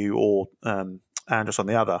Ayew or Andros on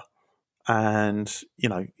the other. And,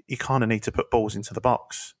 you kind of need to put balls into the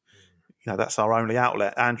box. That's our only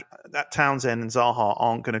outlet. And that Townsend and Zaha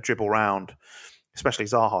aren't going to dribble around, especially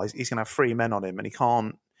Zaha. He's going to have 3 men on him, and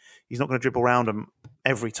he's not going to dribble around them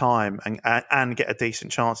every time and get a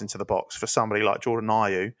decent chance into the box for somebody like Jordan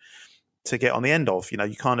Ayew to get on the end of.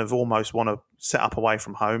 You kind of almost want to set up away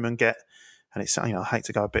from home and get, and it's, I hate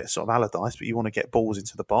to go a bit sort of Allardyce, but you want to get balls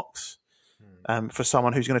into the box for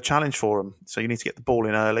someone who's going to challenge for them. So you need to get the ball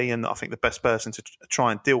in early, and I think the best person to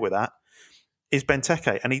try and deal with that is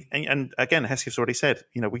Benteke. And again, Hesketh's already said,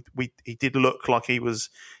 he did look like he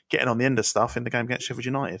was getting on the end of stuff in the game against Sheffield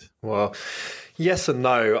United. Well, yes and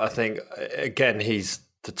no. I think, again,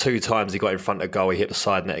 the 2 times he got in front of goal, he hit the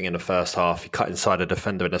side netting in the first half. He cut inside a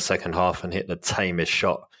defender in the second half and hit the tamest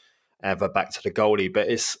shot ever back to the goalie. But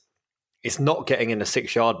it's not getting in the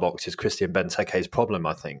 6-yard box is Christian Benteke's problem,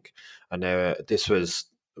 I think. And this was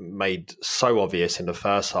made so obvious in the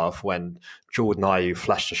first half when Jordan Ayew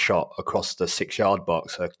flashed a shot across the 6-yard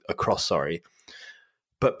box,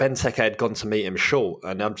 but Benteke had gone to meet him short,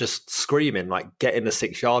 and I'm just screaming, like, get in the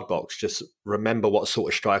 6-yard box, just remember what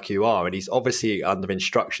sort of striker you are. And he's obviously under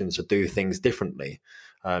instructions to do things differently.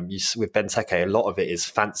 With Benteke, a lot of it is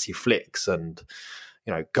fancy flicks and,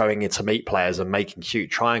 going in to meet players and making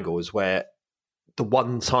cute triangles, where the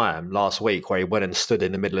one time last week where he went and stood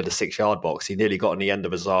in the middle of the 6-yard box, he nearly got on the end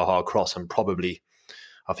of a Zaha cross and probably,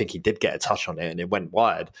 I think he did get a touch on it and it went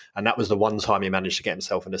wide. And that was the one time he managed to get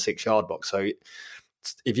himself in the 6-yard box. So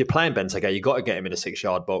if you're playing Benteke, you've got to get him in a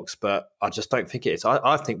 6-yard box, but I just don't think it is.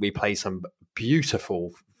 I think we play some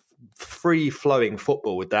beautiful, free-flowing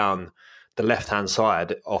football down the left-hand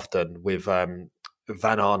side often with Van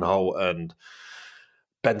Aanholt and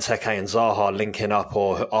Benteke and Zaha linking up,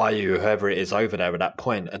 or Ayew, whoever it is over there at that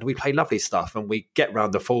point. And we play lovely stuff and we get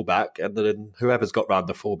round the fullback, and then whoever's got round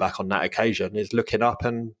the fullback on that occasion is looking up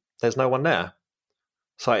and there's no one there.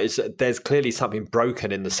 So there's clearly something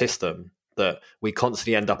broken in the system that we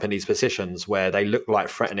constantly end up in these positions where they look like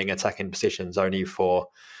threatening attacking positions only for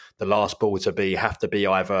the last ball to have to be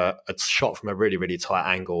either a shot from a really, really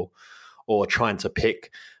tight angle or trying to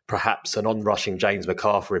pick perhaps an on-rushing James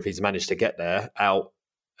McArthur, if he's managed to get there, out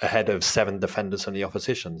ahead of 7 defenders on the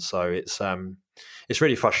opposition. So it's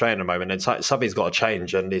really frustrating at the moment. And something's got to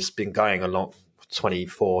change, and it's been going along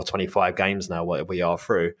 24, 25 games now, what we are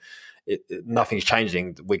through. Nothing's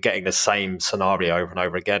changing. We're getting the same scenario over and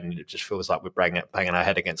over again, and it just feels like we're banging our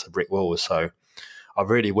head against a brick wall. So I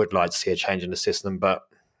really would like to see a change in the system, but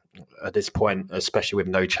at this point, especially with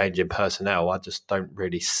no change in personnel, I just don't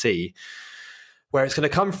really see where it's going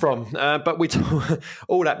to come from. But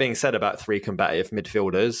all that being said about 3 combative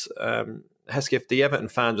midfielders, Hesketh, the Everton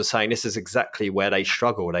fans are saying this is exactly where they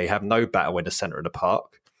struggle. They have no battle in the centre of the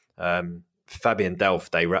park. Fabian Delph,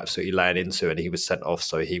 they were absolutely laying into, and he was sent off,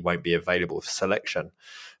 so he won't be available for selection.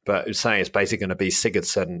 But it's saying it's basically going to be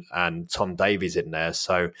Sigurdsson and Tom Davies in there.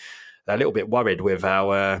 So they're a little bit worried with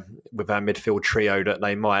our midfield trio that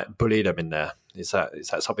they might bully them in there. Is that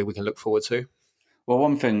something we can look forward to? Well,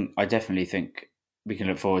 one thing I definitely think we can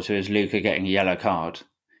look forward to is Luca getting a yellow card,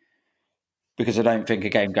 because I don't think a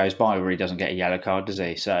game goes by where he doesn't get a yellow card, does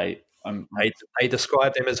he? So they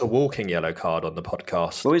described him as a walking yellow card on the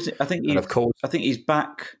podcast. Well, I think he's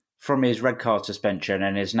back from his red card suspension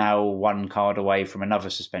and is now 1 card away from another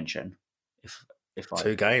suspension. If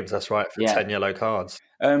 2 games, that's right, for 10 yellow cards.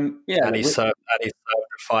 And he's served a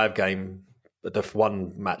 5-game, the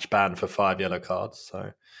 1 match ban for 5 yellow cards.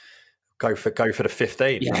 So go for the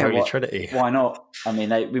 15. Yeah, Holy Trinity. Why not? I mean,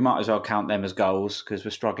 we might as well count them as goals because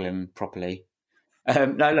we're struggling properly.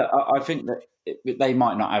 No, look, I think that they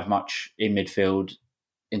might not have much in midfield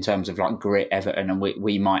in terms of like grit, Everton, and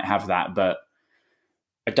we might have that, but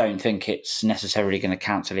I don't think it's necessarily going to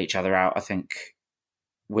cancel each other out. I think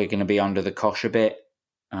we're going to be under the cosh a bit.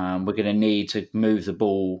 We're going to need to move the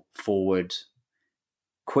ball forward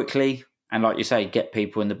quickly and, like you say, get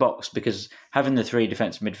people in the box, because having the 3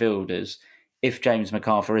 defensive midfielders, if James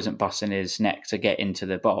McArthur isn't busting his neck to get into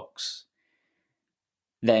the box,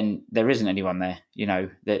 then there isn't anyone there.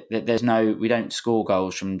 There's we don't score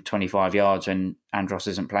goals from 25 yards when Andros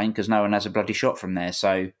isn't playing because no one has a bloody shot from there.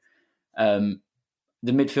 So the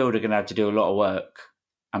midfield are going to have to do a lot of work,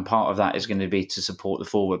 and part of that is going to be to support the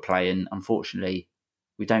forward play. And unfortunately,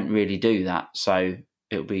 we don't really do that. So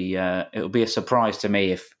it'll be a surprise to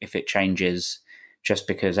me if it changes, just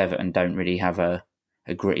because Everton don't really have a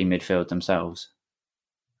gritty midfield themselves.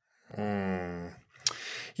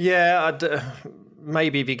 Yeah,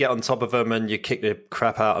 maybe if you get on top of them and you kick the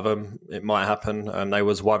crap out of them, it might happen. They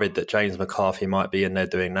was worried that James McCarthy might be in there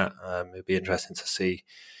doing that. It'd be interesting to see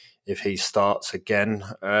if he starts again.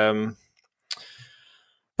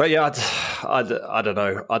 But yeah, I don't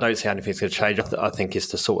know. I don't see anything's going to change. I think it's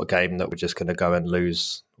the sort of game that we're just going to go and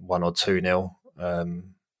lose 1 or 2-0.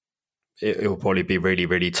 It will probably be really,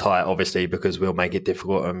 really tight, obviously, because we'll make it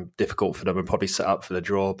difficult for them and probably set up for the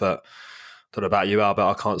draw. But I don't know about you, Albert.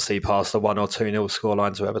 I can't see past the 1 or 2-0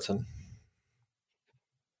 scoreline to Everton.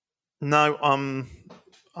 No, I'm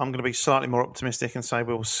going to be slightly more optimistic and say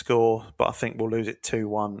we'll score, but I think we'll lose it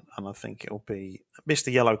 2-1, and I think it'll be missed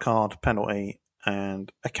a yellow card, penalty,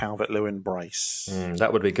 and a Calvert-Lewin brace.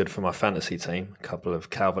 That would be good for my fantasy team. A couple of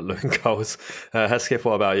Calvert-Lewin goals. Hesketh,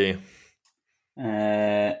 what about you?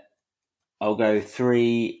 I'll go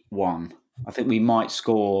 3-1. I think we might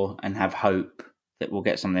score and have hope that we'll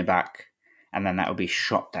get something back, and then that will be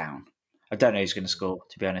shot down. I don't know who's going to score,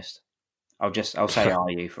 to be honest. I'll say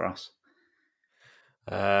Ayew for us.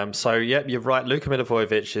 So, you're right. Luka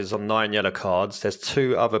Milivojevic is on 9 yellow cards. There's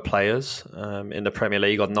 2 other players in the Premier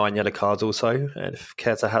League on 9 yellow cards also. And if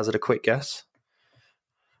care to hazard a quick guess,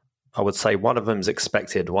 I would say one of them is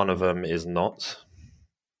expected, one of them is not.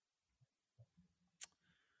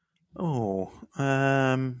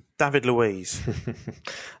 David Luiz.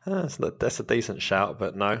 That's a decent shout,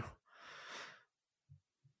 but no.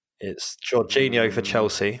 It's Jorginho for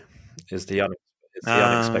Chelsea is the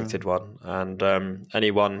unexpected one. And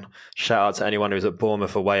shout out to anyone who was at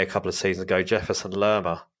Bournemouth away a couple of seasons ago, Jefferson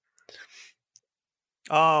Lerma.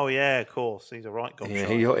 Oh yeah, of course. He's a right goal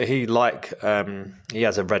shot. He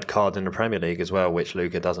has a red card in the Premier League as well, which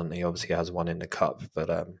Luka doesn't. He obviously has one in the cup,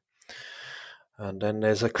 but and then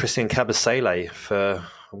there's a Christian Kabasele for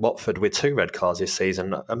Watford with 2 red cards this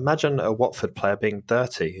season. Imagine a Watford player being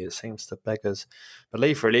dirty. It seems to beggars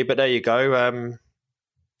belief, really. But there you go.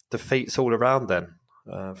 Defeats all around then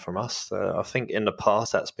from us. I think in the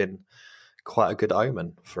past that's been quite a good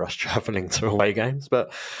omen for us travelling to away games.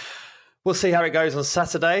 But we'll see how it goes on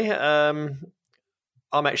Saturday. I'm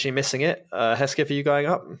actually missing it. Hesketh, are you going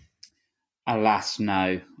up? Alas,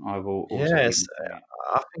 no. I will also. Yes,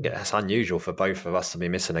 I think it's unusual for both of us to be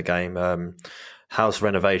missing a game. House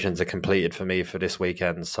renovations are completed for me for this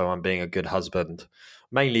weekend, so I'm being a good husband,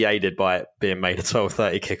 mainly aided by it being made a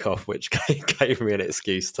 12:30 kickoff, which gave me an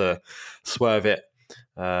excuse to swerve it.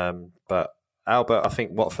 But Albert, I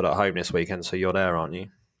think Watford at home this weekend, so you're there, aren't you?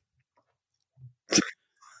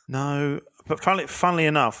 No, but funnily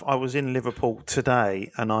enough, I was in Liverpool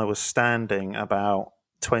today and I was standing about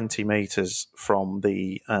 20 metres from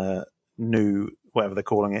the new, whatever they're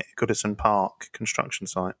calling it, Goodison Park construction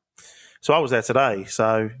site. So I was there today,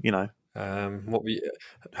 so, you know. Who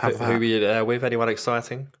were you there with? Anyone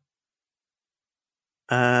exciting?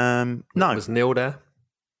 No. Was Neil there?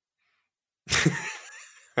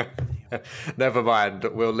 Never mind.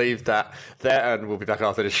 We'll leave that there and we'll be back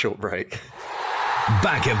after this short break.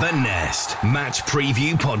 Back of the Nest Match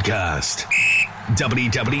Preview Podcast.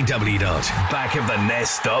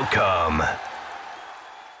 www.backofthenest.com.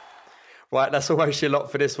 Right, that's almost your lot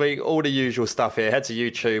for this week. All the usual stuff here. Head to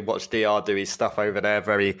YouTube, watch DR do his stuff over there.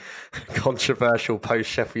 Very controversial post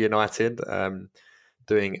Sheffield United,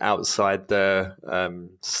 doing outside the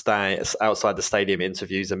stadium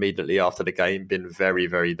interviews immediately after the game. Been very,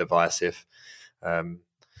 very divisive. But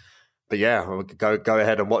yeah, go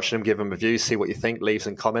ahead and watch them, give them a review, see what you think, leave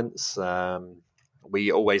some comments.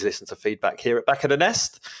 We always listen to feedback here at Back of the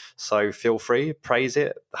Nest, so feel free, praise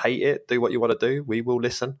it, hate it, do what you want to do. We will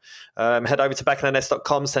listen. Head over to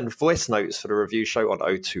backofthenest.com, send voice notes for the review show on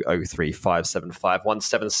 0203 575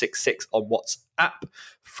 1766 on WhatsApp.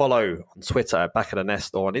 Follow on Twitter at Back of the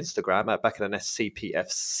Nest or on Instagram at Back of the Nest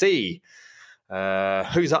CPFC.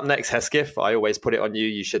 Who's up next, Hesketh? I always put it on you.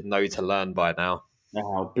 You should know to learn by now.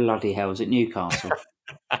 Oh, bloody hell. Is it Newcastle?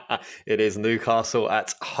 It is Newcastle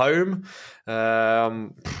at home.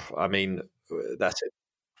 I mean, that's it.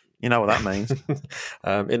 You know what that means.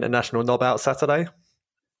 International knob out Saturday.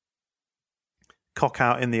 Cock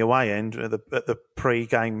out in the away end at the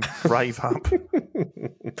pre-game rave up.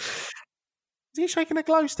 Is he shaking a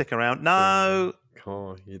glow stick around? No.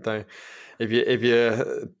 Oh, you don't. If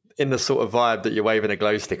you're in the sort of vibe that you're waving a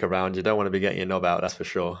glow stick around, you don't want to be getting your knob out. That's for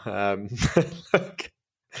sure.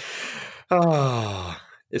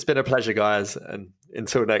 It's been a pleasure, guys, and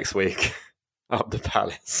until next week, up the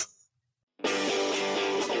Palace.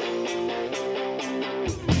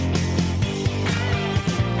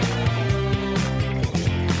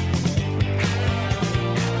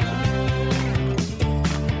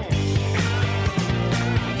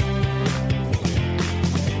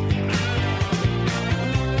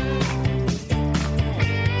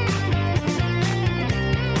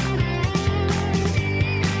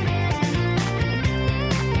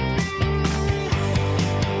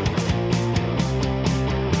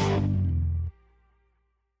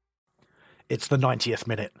 It's the 90th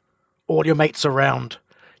minute. All your mates around.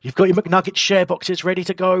 You've got your McNugget share boxes ready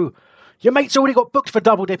to go. Your mate's already got booked for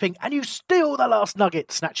double dipping, and you steal the last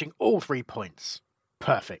nugget, snatching all 3 points.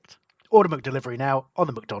 Perfect. Order McDelivery now on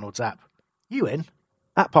the McDonald's app. You in?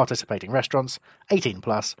 At participating restaurants, 18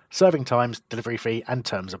 plus, serving times, delivery fee, and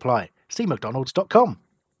terms apply. See mcdonalds.com.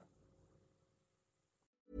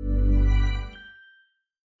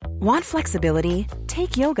 Want flexibility?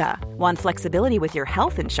 Take yoga. Want flexibility with your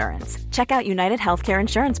health insurance? Check out United Healthcare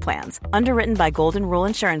Insurance Plans. Underwritten by Golden Rule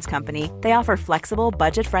Insurance Company, they offer flexible,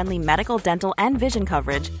 budget-friendly medical, dental, and vision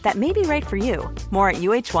coverage that may be right for you. More at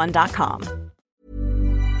uh1.com.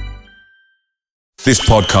 This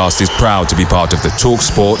podcast is proud to be part of the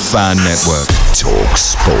TalkSport Fan Network.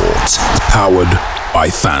 TalkSport. Powered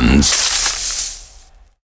by fans.